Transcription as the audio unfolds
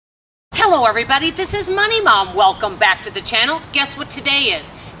Hello everybody, this is Money Mom. Welcome back to the channel. Guess what today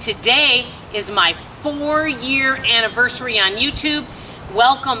is? Today is my 4-year anniversary on YouTube.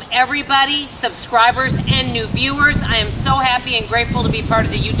 Welcome everybody, subscribers and new viewers. I am so happy and grateful to be part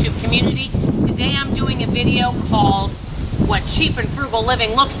of the YouTube community. Today I'm doing a video called What Cheap and Frugal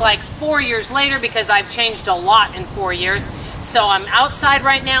Living Looks Like 4 years later, because I've changed a lot in 4 years. So I'm outside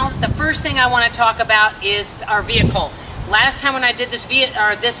right now. The first thing I want to talk about is our vehicle. Last time when I did this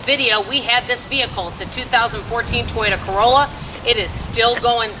video, we had this vehicle. It's a 2014 Toyota Corolla. It is still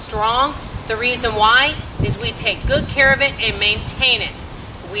going strong. The reason why is we take good care of it and maintain it.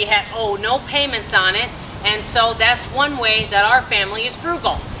 We owe no payments on it, and so that's one way that our family is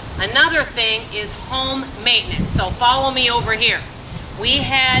frugal. Another thing is home maintenance. So follow me over here. We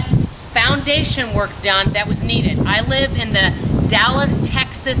had foundation work done that was needed. I live in the Dallas,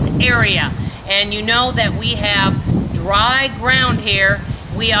 Texas area, and you know that we have dry ground here.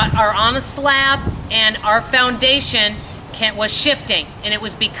 We are on a slab, and our foundation was shifting, and it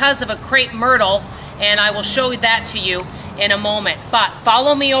was because of a crepe myrtle, and I will show that to you in a moment. But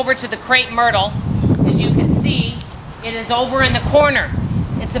follow me over to the crepe myrtle. As you can see, it is over in the corner.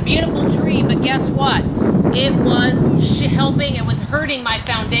 It's a beautiful tree, but guess what? It was helping, it was hurting my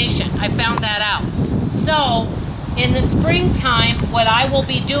foundation. I found that out. So in the springtime, what I will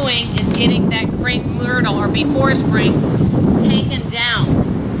be doing is getting that crepe myrtle, or before spring, taken down.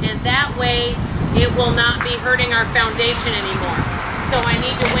 And that way, it will not be hurting our foundation anymore. So I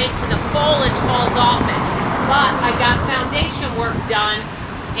need to wait till the foliage falls off it. But I got foundation work done,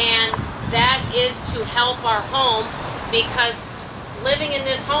 and that is to help our home, because living in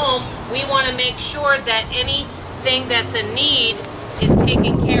this home, we want to make sure that anything that's a need is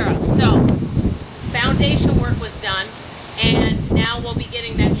taken care of. So foundation work was done, and now we'll be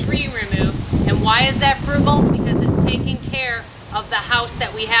getting that tree removed. And why is that frugal? Because it's taking care of the house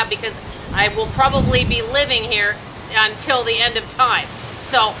that we have, because I will probably be living here until the end of time.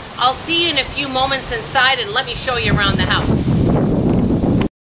 So I'll see you in a few moments inside, and let me show you around the house.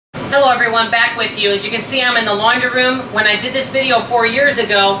 Hello everyone, back with you. As you can see, I'm in the laundry room. When I did this video 4 years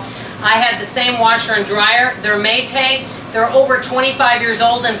ago, I had the same washer and dryer. They're Maytag. They're over 25 years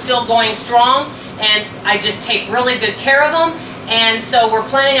old and still going strong, and I just take really good care of them. And so we're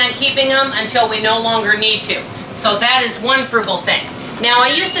planning on keeping them until we no longer need to. So that is one frugal thing. Now,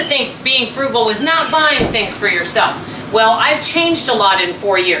 I used to think being frugal was not buying things for yourself. Well, I've changed a lot in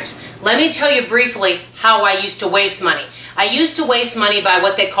 4 years. Let me tell you briefly how I used to waste money. I used to waste money by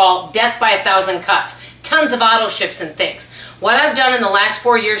what they call death by 1,000 cuts. Tons of auto ships and things. What I've done in the last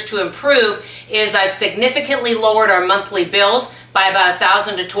 4 years to improve is I've significantly lowered our monthly bills by about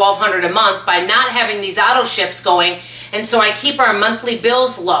 $1,000 to $1,200 a month by not having these auto ships going, and so I keep our monthly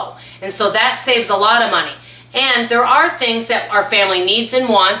bills low, and so that saves a lot of money. And there are things that our family needs and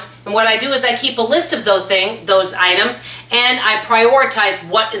wants, and what I do is I keep a list of those items, and I prioritize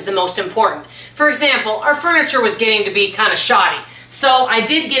what is the most important. For example, our furniture was getting to be kind of shoddy, so I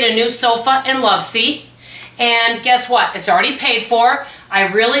did get a new sofa and love seat. And guess what? It's already paid for. I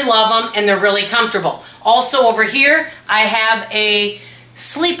really love them, and they're really comfortable. Also over here, I have a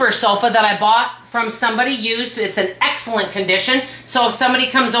sleeper sofa that I bought from somebody used. It's in excellent condition. So if somebody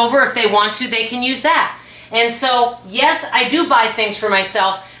comes over, if they want to, they can use that. And so, yes, I do buy things for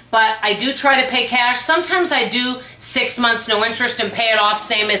myself, but I do try to pay cash. Sometimes I do 6 months no interest and pay it off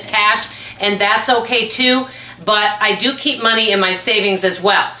same as cash, and that's okay too. But I do keep money in my savings as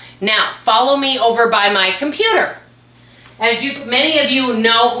well. Now, follow me over by my computer. As many of you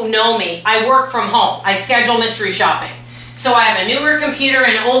know who know me, I work from home. I schedule mystery shopping. So I have a newer computer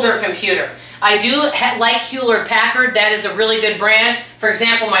and an older computer. I do like Hewlett-Packard. That is a really good brand. For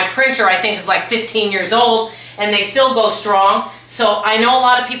example, my printer I think is like 15 years old, and they still go strong. So I know a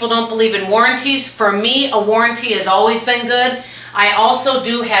lot of people don't believe in warranties. For me, a warranty has always been good. I also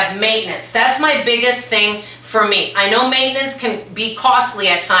do have maintenance. That's my biggest thing for me. I know maintenance can be costly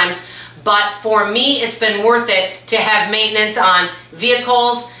at times, but for me, it's been worth it to have maintenance on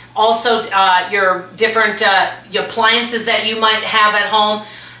vehicles, also your different your appliances that you might have at home.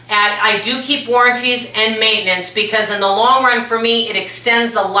 And I do keep warranties and maintenance, because in the long run for me, it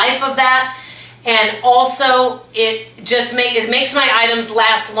extends the life of that, and also it makes my items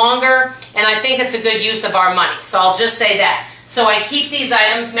last longer, and I think it's a good use of our money. So I'll just say that. So I keep these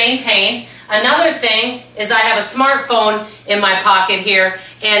items maintained. Another thing is I have a smartphone in my pocket here,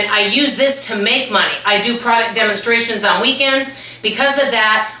 and I use this to make money. I do product demonstrations on weekends. Because of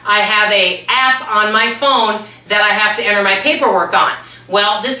that, I have an app on my phone that I have to enter my paperwork on.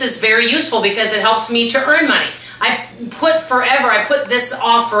 Well, this is very useful because it helps me to earn money. I put this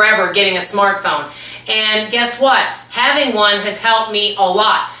off forever, getting a smartphone. And guess what? Having one has helped me a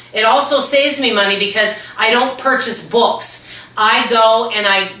lot. It also saves me money because I don't purchase books. I go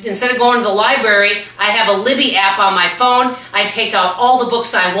and instead of going to the library, I have a Libby app on my phone. I take out all the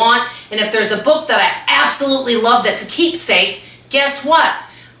books I want, and if there's a book that I absolutely love that's a keepsake, guess what?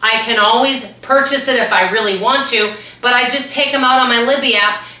 I can always purchase it if I really want to, but I just take them out on my Libby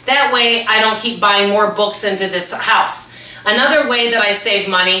app. That way I don't keep buying more books into this house. Another way that I save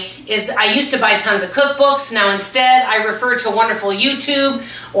money is I used to buy tons of cookbooks. Now instead I refer to wonderful YouTube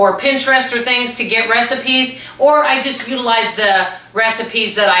or Pinterest or things to get recipes, or I just utilize the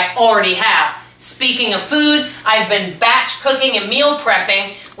recipes that I already have. Speaking of food, I've been batch cooking and meal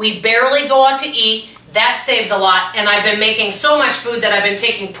prepping. We barely go out to eat. That saves a lot, and I've been making so much food that I've been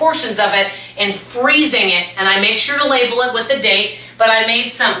taking portions of it and freezing it, and I make sure to label it with the date. But I made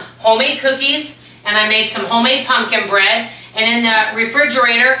some homemade cookies, and I made some homemade pumpkin bread, and in the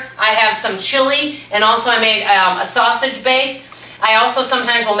refrigerator I have some chili, and also I made a sausage bake. I also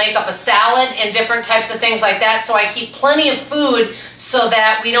sometimes will make up a salad and different types of things like that, so I keep plenty of food so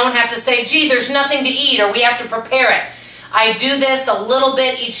that we don't have to say, gee, there's nothing to eat, or we have to prepare it. I do this a little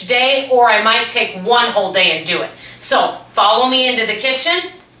bit each day, or I might take one whole day and do it. So follow me into the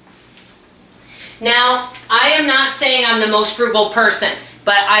kitchen. Now, I am not saying I'm the most frugal person,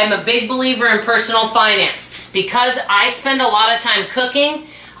 but I'm a big believer in personal finance. Because I spend a lot of time cooking,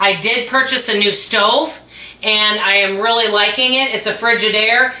 I did purchase a new stove, and I am really liking it. It's a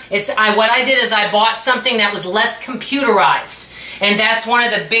Frigidaire. What I did is I bought something that was less computerized, and that's one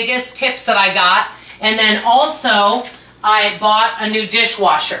of the biggest tips that I got. And then also, I bought a new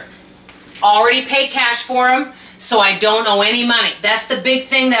dishwasher. Already paid cash for them, so I don't owe any money. That's the big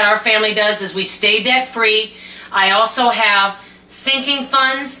thing that our family does, is we stay debt-free. I also have sinking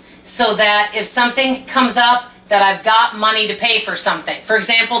funds so that if something comes up, that I've got money to pay for something. For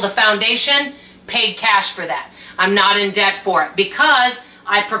example, the foundation, paid cash for that. I'm not in debt for it because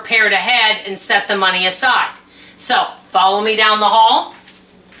I prepared ahead and set the money aside. So follow me down the hall,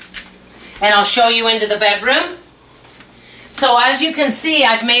 and I'll show you into the bedroom. So as you can see,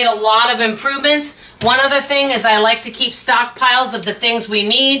 I've made a lot of improvements. One other thing is I like to keep stockpiles of the things we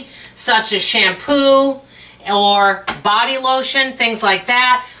need, such as shampoo or body lotion, things like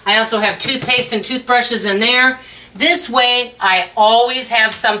that. I also have toothpaste and toothbrushes in there. This way, I always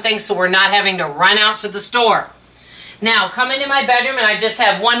have something, so we're not having to run out to the store. Now, come into my bedroom, and I just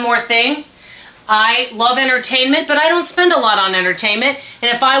have one more thing. I love entertainment, but I don't spend a lot on entertainment.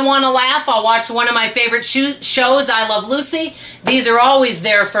 And if I want to laugh, I'll watch one of my favorite shows, I Love Lucy. These are always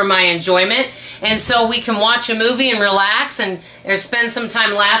there for my enjoyment. And so we can watch a movie and relax and spend some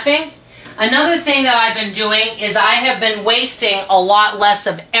time laughing. Another thing that I've been doing is I have been wasting a lot less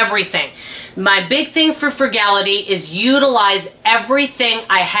of everything. My big thing for frugality is utilize everything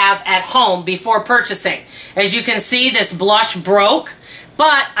I have at home before purchasing. As you can see, this blush broke,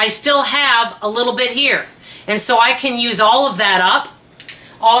 but I still have a little bit here. And so I can use all of that up.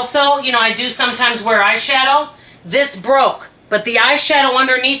 Also, you know, I do sometimes wear eyeshadow. This broke, but the eyeshadow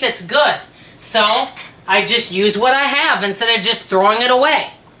underneath it's good. So I just use what I have instead of just throwing it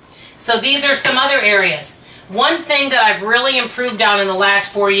away. So these are some other areas. One thing that I've really improved on in the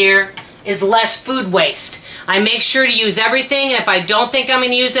last 4 years is less food waste. I make sure to use everything, and if I don't think I'm going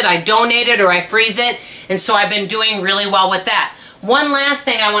to use it, I donate it or I freeze it, and so I've been doing really well with that. One last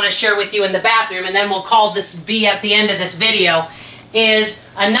thing I want to share with you in the bathroom, and then we'll call this be at the end of this video, is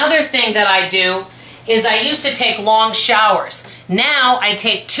another thing that I do is I used to take long showers. Now I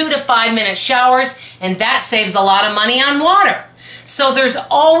take 2 to 5 minute showers, and that saves a lot of money on water. So there's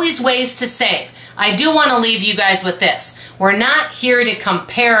always ways to save. I do want to leave you guys with this. We're not here to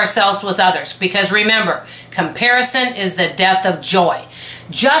compare ourselves with others, because remember, comparison is the death of joy.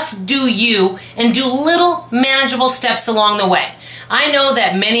 Just do you and do little manageable steps along the way. I know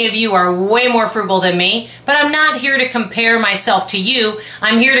that many of you are way more frugal than me, but I'm not here to compare myself to you.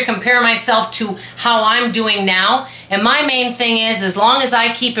 I'm here to compare myself to how I'm doing now. And my main thing is, as long as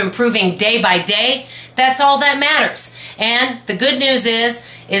I keep improving day by day, that's all that matters. And the good news is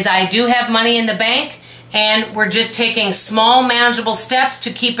I do have money in the bank, and we're just taking small manageable steps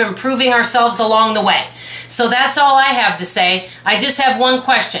to keep improving ourselves along the way. So that's all I have to say. I just have one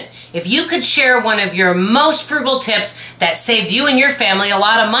question. If you could share one of your most frugal tips that saved you and your family a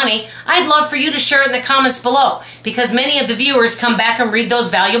lot of money, I'd love for you to share it in the comments below, because many of the viewers come back and read those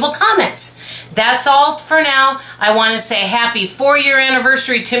valuable comments. That's all for now. I want to say happy 4-year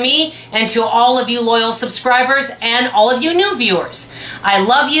anniversary to me and to all of you loyal subscribers and all of you new viewers. I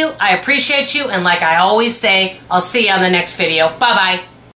love you, I appreciate you, and like I always say, I'll see you on the next video. Bye-bye.